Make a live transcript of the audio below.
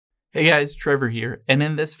Hey guys, Trevor here, and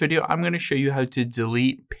in this video, I'm going to show you how to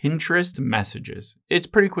delete Pinterest messages. It's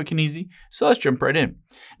pretty quick and easy, so let's jump right in.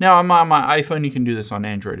 Now, I'm on my iPhone. You can do this on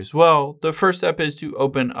Android as well. The first step is to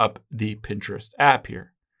open up the Pinterest app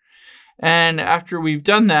here. And after we've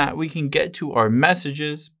done that, we can get to our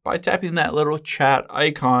messages by tapping that little chat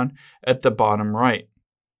icon at the bottom right.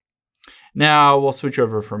 Now we'll switch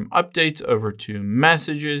over from updates over to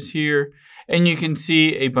messages here, and you can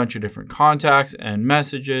see a bunch of different contacts and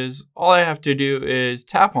messages. All I have to do is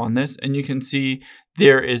tap on this and you can see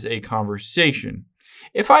there is a conversation.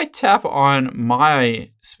 If I tap on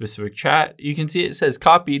my specific chat, you can see it says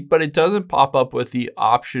copied, but it doesn't pop up with the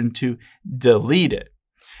option to delete it.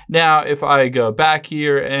 Now, if I go back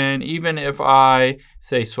here and even if I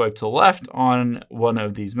say swipe to the left on one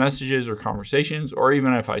of these messages or conversations, or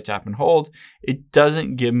even if I tap and hold, it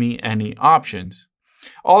doesn't give me any options.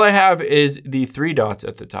 All I have is the three dots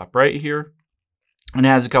at the top right here, and it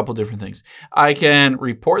has a couple different things. I can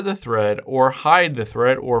report the thread or hide the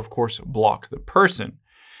thread, or of course, block the person.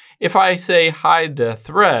 If I say hide the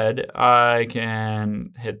thread, I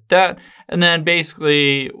can hit that. And then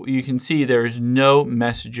basically you can see there's no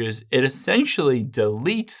messages. It essentially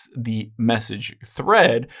deletes the message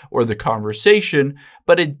thread or the conversation,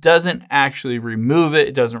 but it doesn't actually remove it.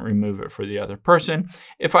 It doesn't remove it for the other person.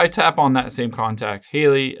 If I tap on that same contact,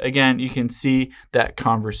 Haley, again, you can see that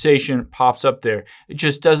conversation pops up there. It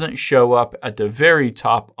just doesn't show up at the very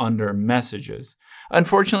top under messages.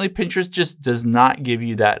 Unfortunately, Pinterest just does not give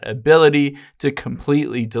you that ability to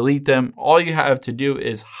completely delete them. All you have to do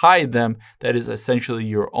is hide them. That is essentially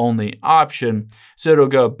your only option. So it'll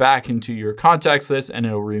go back into your contacts list and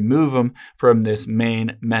it'll remove them from this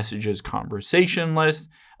main messages conversation list.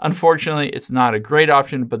 Unfortunately, it's not a great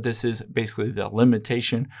option, but this is basically the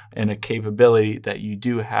limitation and a capability that you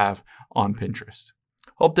do have on Pinterest.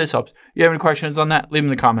 Hope this helps. If you have any questions on that, leave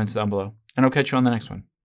them in the comments down below, and I'll catch you on the next one.